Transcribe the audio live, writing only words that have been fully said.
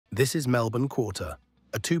This is Melbourne Quarter,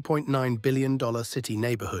 a $2.9 billion city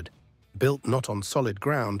neighbourhood, built not on solid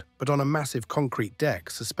ground but on a massive concrete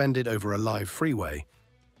deck suspended over a live freeway.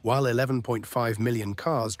 While 11.5 million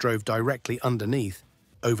cars drove directly underneath,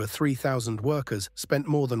 over 3,000 workers spent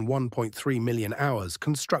more than 1.3 million hours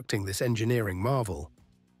constructing this engineering marvel.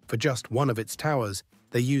 For just one of its towers,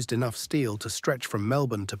 they used enough steel to stretch from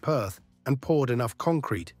Melbourne to Perth and poured enough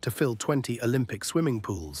concrete to fill 20 Olympic swimming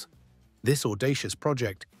pools. This audacious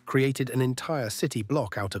project created an entire city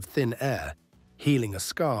block out of thin air, healing a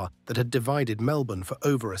scar that had divided Melbourne for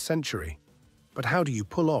over a century. But how do you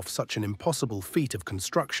pull off such an impossible feat of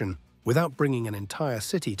construction without bringing an entire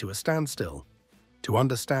city to a standstill? To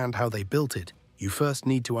understand how they built it, you first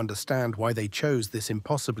need to understand why they chose this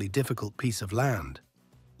impossibly difficult piece of land.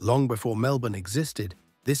 Long before Melbourne existed,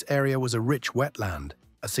 this area was a rich wetland,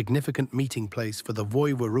 a significant meeting place for the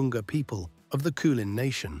Voi Wurrunga people of the Kulin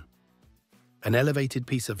Nation. An elevated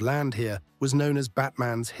piece of land here was known as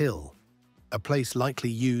Batman's Hill, a place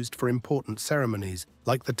likely used for important ceremonies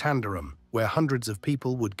like the Tandarum, where hundreds of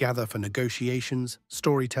people would gather for negotiations,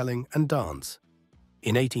 storytelling, and dance.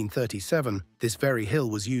 In 1837, this very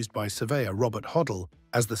hill was used by surveyor Robert Hoddle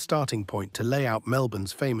as the starting point to lay out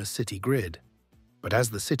Melbourne's famous city grid. But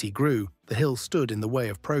as the city grew, the hill stood in the way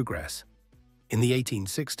of progress. In the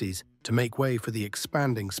 1860s, to make way for the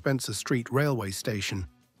expanding Spencer Street railway station,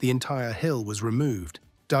 the entire hill was removed,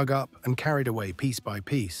 dug up, and carried away piece by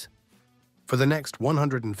piece. For the next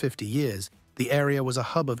 150 years, the area was a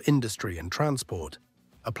hub of industry and transport,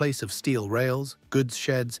 a place of steel rails, goods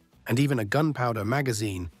sheds, and even a gunpowder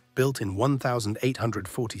magazine built in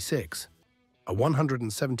 1846. A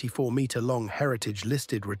 174-meter-long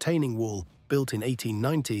heritage-listed retaining wall built in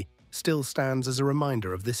 1890 still stands as a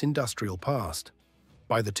reminder of this industrial past.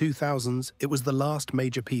 By the 2000s, it was the last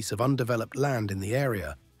major piece of undeveloped land in the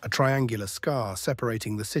area, a triangular scar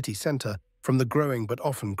separating the city centre from the growing but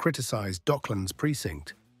often criticised Docklands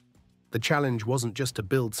precinct. The challenge wasn't just to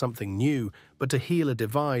build something new, but to heal a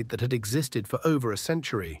divide that had existed for over a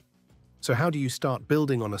century. So how do you start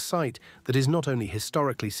building on a site that is not only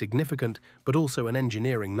historically significant, but also an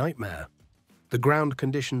engineering nightmare? The ground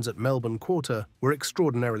conditions at Melbourne Quarter were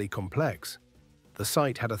extraordinarily complex. The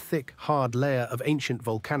site had a thick, hard layer of ancient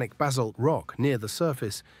volcanic basalt rock near the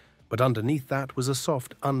surface, but underneath that was a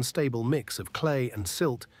soft, unstable mix of clay and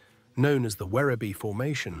silt, known as the Werribee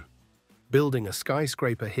Formation. Building a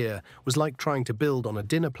skyscraper here was like trying to build on a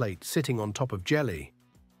dinner plate sitting on top of jelly.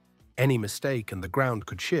 Any mistake and the ground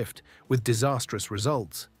could shift, with disastrous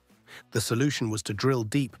results. The solution was to drill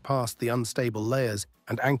deep past the unstable layers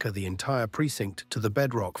and anchor the entire precinct to the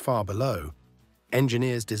bedrock far below.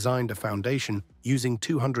 Engineers designed a foundation using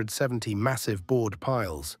 270 massive board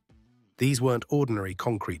piles. These weren't ordinary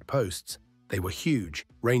concrete posts. They were huge,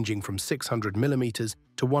 ranging from 600 millimeters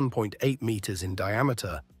to 1.8 meters in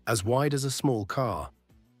diameter, as wide as a small car.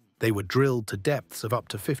 They were drilled to depths of up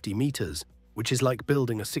to 50 meters, which is like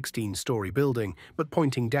building a 16-story building but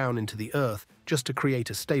pointing down into the earth just to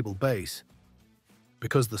create a stable base.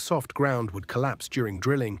 Because the soft ground would collapse during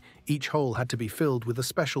drilling, each hole had to be filled with a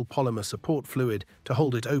special polymer support fluid to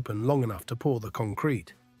hold it open long enough to pour the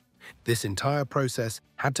concrete. This entire process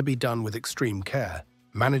had to be done with extreme care,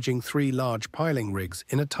 managing 3 large piling rigs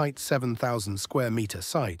in a tight 7,000 square meter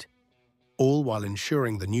site, all while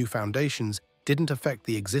ensuring the new foundations didn't affect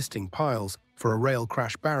the existing piles for a rail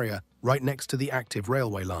crash barrier right next to the active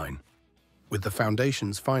railway line. With the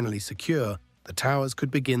foundations finally secure, the towers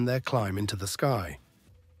could begin their climb into the sky.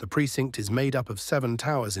 The precinct is made up of 7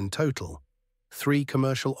 towers in total: 3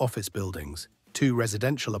 commercial office buildings, 2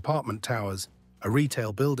 residential apartment towers, a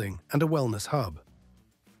retail building, and a wellness hub.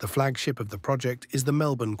 The flagship of the project is the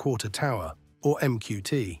Melbourne Quarter Tower, or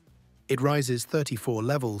MQT. It rises 34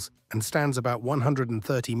 levels and stands about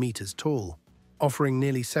 130 meters tall, offering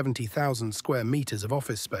nearly 70,000 square meters of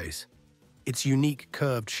office space. Its unique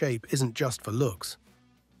curved shape isn't just for looks.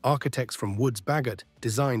 Architects from Woods Bagot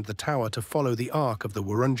designed the tower to follow the arc of the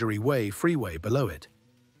Wurrunga Way freeway below it.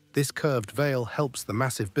 This curved veil helps the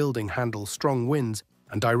massive building handle strong winds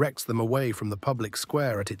and directs them away from the public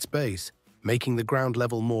square at its base, making the ground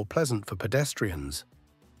level more pleasant for pedestrians.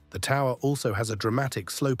 The tower also has a dramatic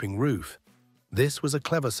sloping roof. This was a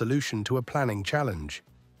clever solution to a planning challenge.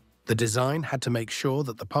 The design had to make sure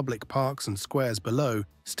that the public parks and squares below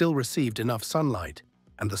still received enough sunlight,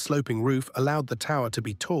 and the sloping roof allowed the tower to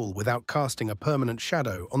be tall without casting a permanent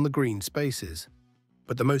shadow on the green spaces.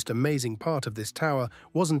 But the most amazing part of this tower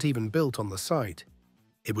wasn't even built on the site.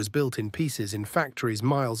 It was built in pieces in factories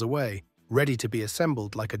miles away, ready to be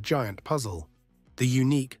assembled like a giant puzzle. The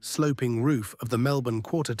unique, sloping roof of the Melbourne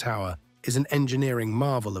Quarter Tower is an engineering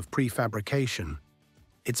marvel of prefabrication.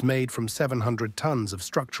 It's made from 700 tons of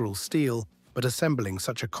structural steel, but assembling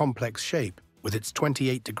such a complex shape, with its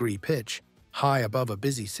 28-degree pitch, high above a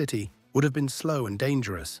busy city, would have been slow and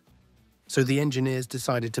dangerous. So the engineers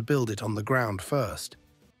decided to build it on the ground first.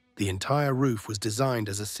 The entire roof was designed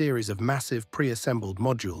as a series of massive pre-assembled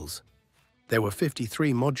modules. There were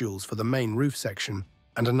 53 modules for the main roof section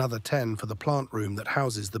and another 10 for the plant room that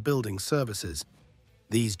houses the building's services.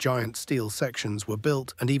 These giant steel sections were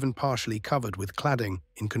built and even partially covered with cladding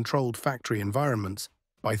in controlled factory environments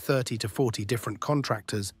by 30 to 40 different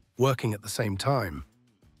contractors working at the same time.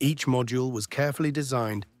 Each module was carefully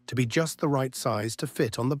designed to be just the right size to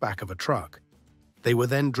fit on the back of a truck. They were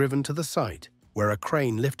then driven to the site, where a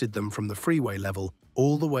crane lifted them from the freeway level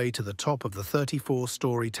all the way to the top of the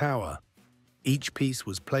 34-story tower. Each piece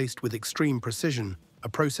was placed with extreme precision, a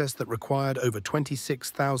process that required over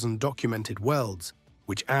 26,000 documented welds,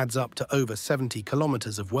 which adds up to over 70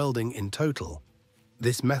 kilometers of welding in total.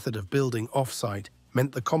 This method of building off-site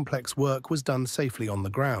meant the complex work was done safely on the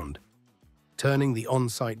ground, turning the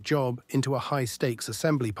on-site job into a high-stakes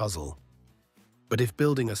assembly puzzle. But if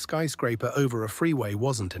building a skyscraper over a freeway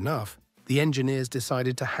wasn't enough, the engineers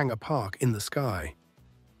decided to hang a park in the sky.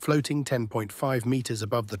 Floating 10.5 meters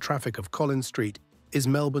above the traffic of Collins Street is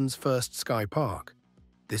Melbourne's first sky park.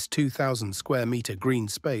 This 2,000 square meter green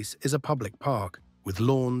space is a public park, with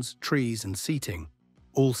lawns, trees and seating,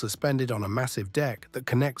 all suspended on a massive deck that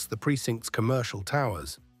connects the precinct's commercial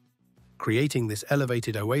towers. Creating this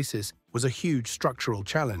elevated oasis was a huge structural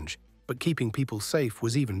challenge, but keeping people safe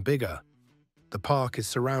was even bigger. The park is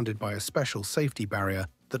surrounded by a special safety barrier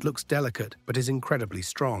that looks delicate but is incredibly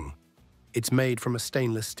strong. It's made from a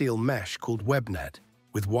stainless steel mesh called webnet,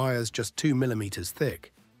 with wires just 2 millimeters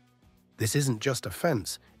thick. This isn't just a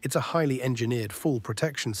fence, it's a highly engineered fall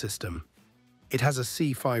protection system. It has a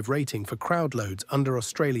C5 rating for crowd loads under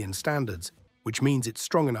Australian standards, which means it's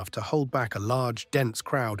strong enough to hold back a large, dense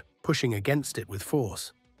crowd pushing against it with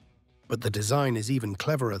force. But the design is even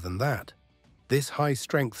cleverer than that. This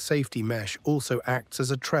high-strength safety mesh also acts as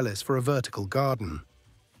a trellis for a vertical garden.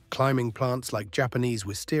 Climbing plants like Japanese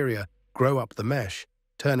wisteria grow up the mesh,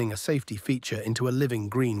 turning a safety feature into a living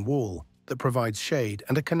green wall that provides shade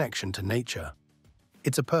and a connection to nature.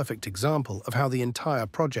 It's a perfect example of how the entire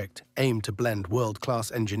project aimed to blend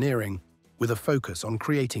world-class engineering with a focus on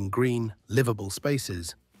creating green, livable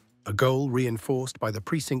spaces, a goal reinforced by the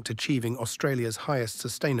precinct achieving Australia's highest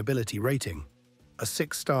sustainability rating, a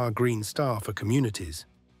 6-star Green Star for communities.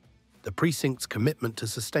 The precinct's commitment to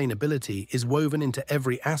sustainability is woven into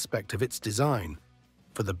every aspect of its design.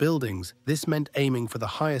 For the buildings, this meant aiming for the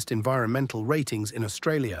highest environmental ratings in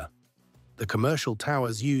Australia. The commercial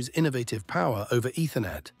towers use innovative power over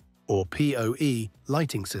Ethernet, or PoE,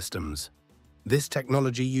 lighting systems. This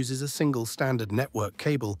technology uses a single standard network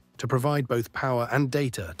cable to provide both power and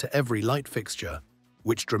data to every light fixture,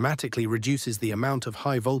 which dramatically reduces the amount of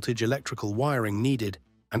high-voltage electrical wiring needed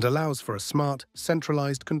and allows for a smart,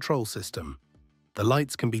 centralized control system. The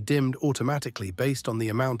lights can be dimmed automatically based on the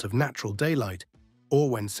amount of natural daylight or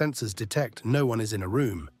when sensors detect no one is in a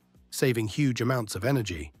room, saving huge amounts of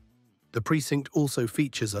energy. The precinct also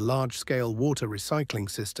features a large-scale water recycling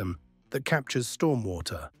system that captures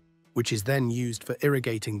stormwater, which is then used for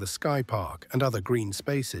irrigating the Sky Park and other green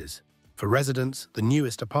spaces. For residents, the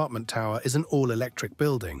newest apartment tower is an all-electric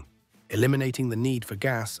building, eliminating the need for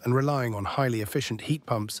gas and relying on highly efficient heat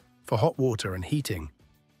pumps for hot water and heating,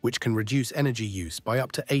 which can reduce energy use by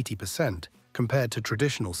up to 80% compared to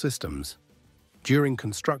traditional systems. During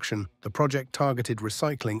construction, the project targeted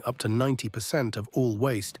recycling up to 90% of all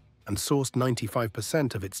waste and sourced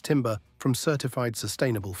 95% of its timber from certified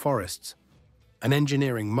sustainable forests. An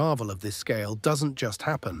engineering marvel of this scale doesn't just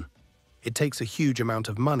happen. It takes a huge amount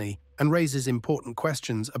of money and raises important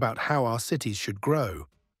questions about how our cities should grow.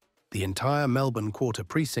 The entire Melbourne Quarter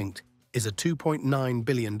precinct is a $2.9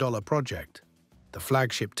 billion project. The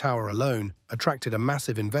flagship tower alone attracted a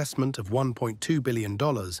massive investment of $1.2 billion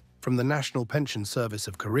from the National Pension Service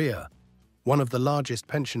of Korea, one of the largest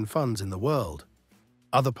pension funds in the world.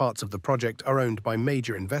 Other parts of the project are owned by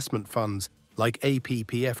major investment funds like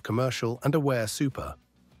APPF Commercial and Aware Super.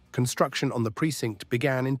 Construction on the precinct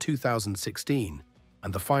began in 2016,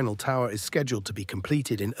 and the final tower is scheduled to be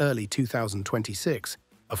completed in early 2026,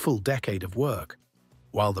 a full decade of work.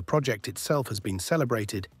 While the project itself has been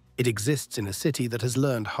celebrated, it exists in a city that has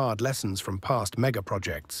learned hard lessons from past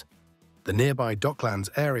megaprojects. The nearby Docklands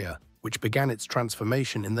area, which began its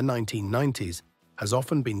transformation in the 1990s, has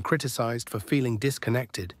often been criticized for feeling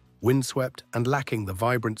disconnected, windswept, and lacking the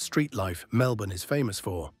vibrant street life Melbourne is famous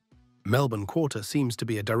for. Melbourne Quarter seems to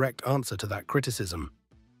be a direct answer to that criticism.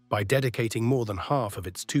 by dedicating more than half of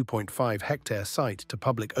its 2.5-hectare site to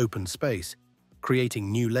public open space,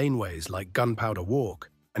 creating new laneways like Gunpowder Walk,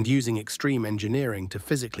 and using extreme engineering to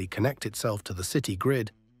physically connect itself to the city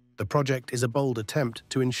grid. The project is a bold attempt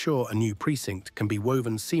to ensure a new precinct can be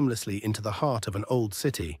woven seamlessly into the heart of an old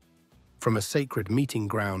city. From a sacred meeting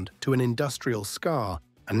ground to an industrial scar,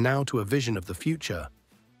 and now to a vision of the future,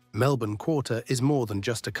 Melbourne Quarter is more than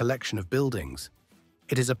just a collection of buildings.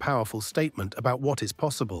 It is a powerful statement about what is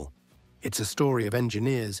possible. It's a story of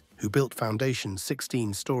engineers who built foundations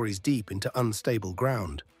 16 stories deep into unstable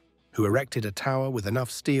ground, who erected a tower with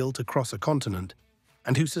enough steel to cross a continent,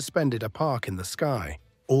 and who suspended a park in the sky,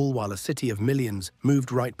 all while a city of millions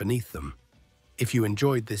moved right beneath them. If you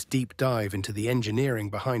enjoyed this deep dive into the engineering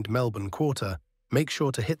behind Melbourne Quarter, make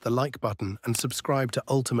sure to hit the like button and subscribe to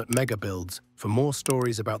Ultimate Megabuilds for more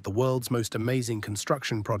stories about the world's most amazing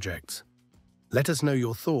construction projects. Let us know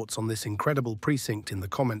your thoughts on this incredible precinct in the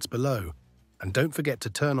comments below, and don't forget to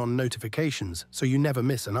turn on notifications so you never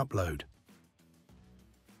miss an upload.